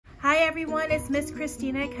Hi everyone, it's Ms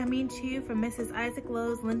Christina coming to you from Mrs. Isaac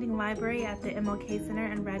Lowe's Lending Library at the MLK Center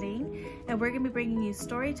in Reading. And we're going to be bringing you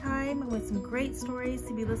story time with some great stories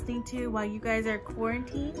to be listening to while you guys are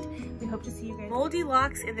quarantined. We hope to see you guys. Moldy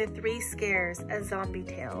Locks and the Three Scares, a zombie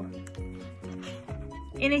tale.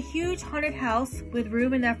 In a huge haunted house with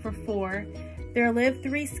room enough for 4, there lived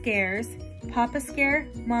 3 scares: Papa Scare,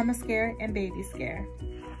 Mama Scare, and Baby Scare.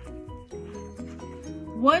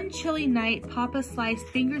 One chilly night, Papa sliced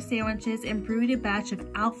finger sandwiches and brewed a batch of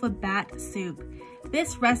alpha bat soup.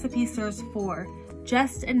 This recipe serves 4,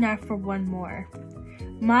 just enough for 1 more.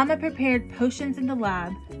 Mama prepared potions in the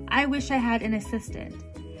lab. I wish I had an assistant.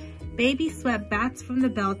 Baby swept bats from the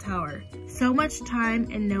bell tower. So much time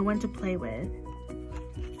and no one to play with.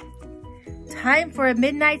 Time for a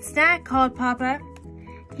midnight snack, called Papa.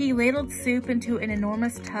 He ladled soup into an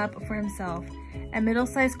enormous tub for himself, a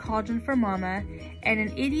middle-sized cauldron for Mama, and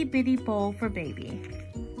an itty-bitty bowl for Baby.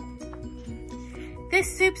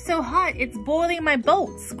 This soup's so hot, it's boiling my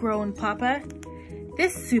bolts, groaned Papa.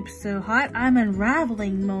 This soup's so hot, I'm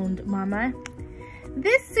unraveling, moaned Mama.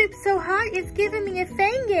 This soup's so hot, it's giving me a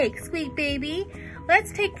fangache, squeaked Baby.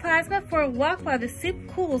 Let's take Plasma for a walk while the soup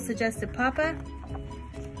cools, suggested Papa.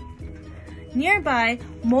 Nearby,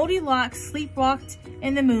 Moldy Locks sleepwalked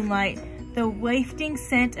in the moonlight. The wafting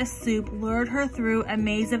scent of soup lured her through a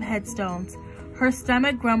maze of headstones. Her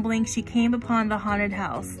stomach grumbling, she came upon the haunted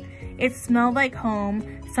house. It smelled like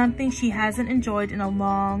home, something she hasn't enjoyed in a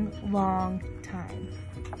long, long time.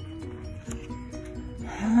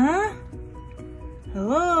 Huh?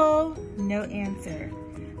 Hello? No answer.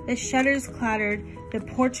 The shutters clattered, the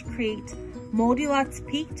porch creaked. Moldy Locks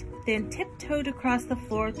peeked, then tiptoed across the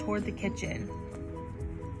floor toward the kitchen.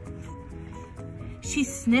 She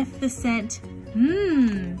sniffed the scent.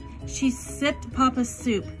 She sipped Papa's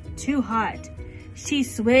soup, too hot. She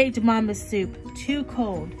swigged Mama's soup, too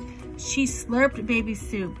cold. She slurped Baby's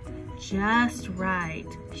soup, just right.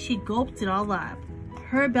 She gulped it all up.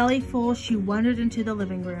 Her belly full, she wandered into the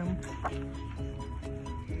living room.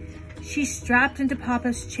 She strapped into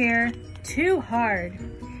Papa's chair, too hard.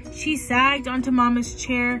 She sagged onto Mama's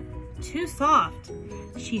chair, too soft.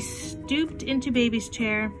 She stooped into Baby's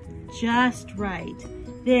chair, just right.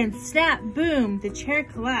 Then snap, boom, the chair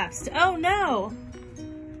collapsed. Oh no!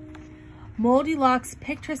 Moldy Locks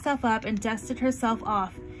picked herself up and dusted herself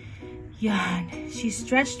off. Yawn. She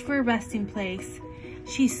stretched for a resting place.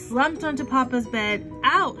 She slumped onto Papa's bed.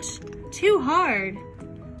 Ouch! Too hard.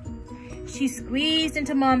 She squeezed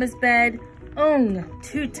into Mama's bed.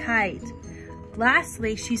 Too tight.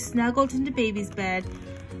 Lastly, she snuggled into Baby's bed.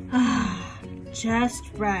 Just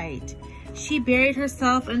right. She buried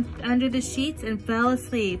herself under the sheets and fell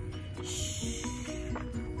asleep. Shh.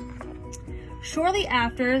 Shortly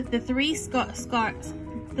after, the three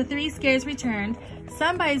scares returned.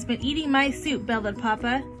 Somebody's been eating my soup, bellowed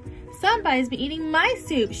Papa. Somebody's been eating my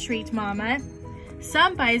soup, shrieked Mama.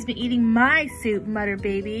 Somebody's been eating my soup, muttered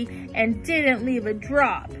Baby, and didn't leave a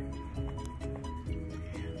drop.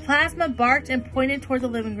 Plasma barked and pointed toward the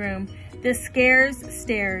living room. The scares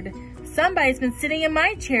stared. Somebody's been sitting in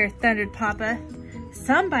my chair, thundered Papa.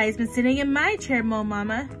 Somebody's been sitting in my chair, moaned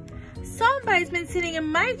Mama. Somebody's been sitting in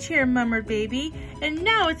my chair, murmured Baby, and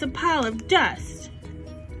now it's a pile of dust.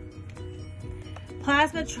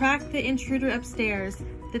 Plasma tracked the intruder upstairs.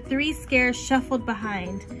 The 3 scares shuffled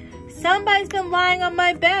behind. Somebody's been lying on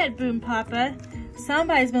my bed, boomed Papa.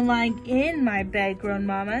 Somebody's been lying in my bed, groaned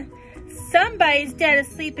Mama. Somebody's dead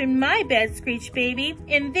asleep in my bed, screeched Baby,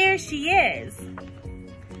 and there she is.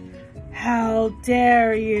 How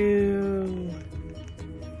dare you?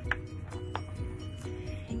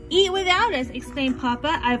 Eat without us, exclaimed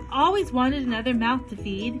Papa. I've always wanted another mouth to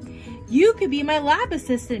feed. You could be my lab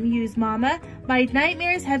assistant, mused Mama. My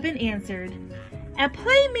nightmares have been answered. A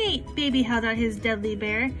playmate, Baby held out his deadly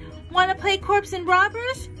bear. Want to play corpse and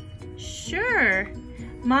robbers? Sure.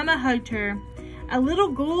 Mama hugged her. A little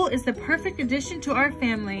ghoul is the perfect addition to our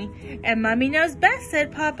family, and Mommy knows best,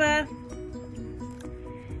 said Papa.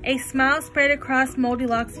 A smile spread across Moldy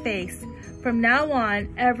Locks' face. From now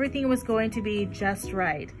on, everything was going to be just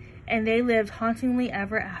right, and they lived hauntingly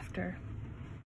ever after.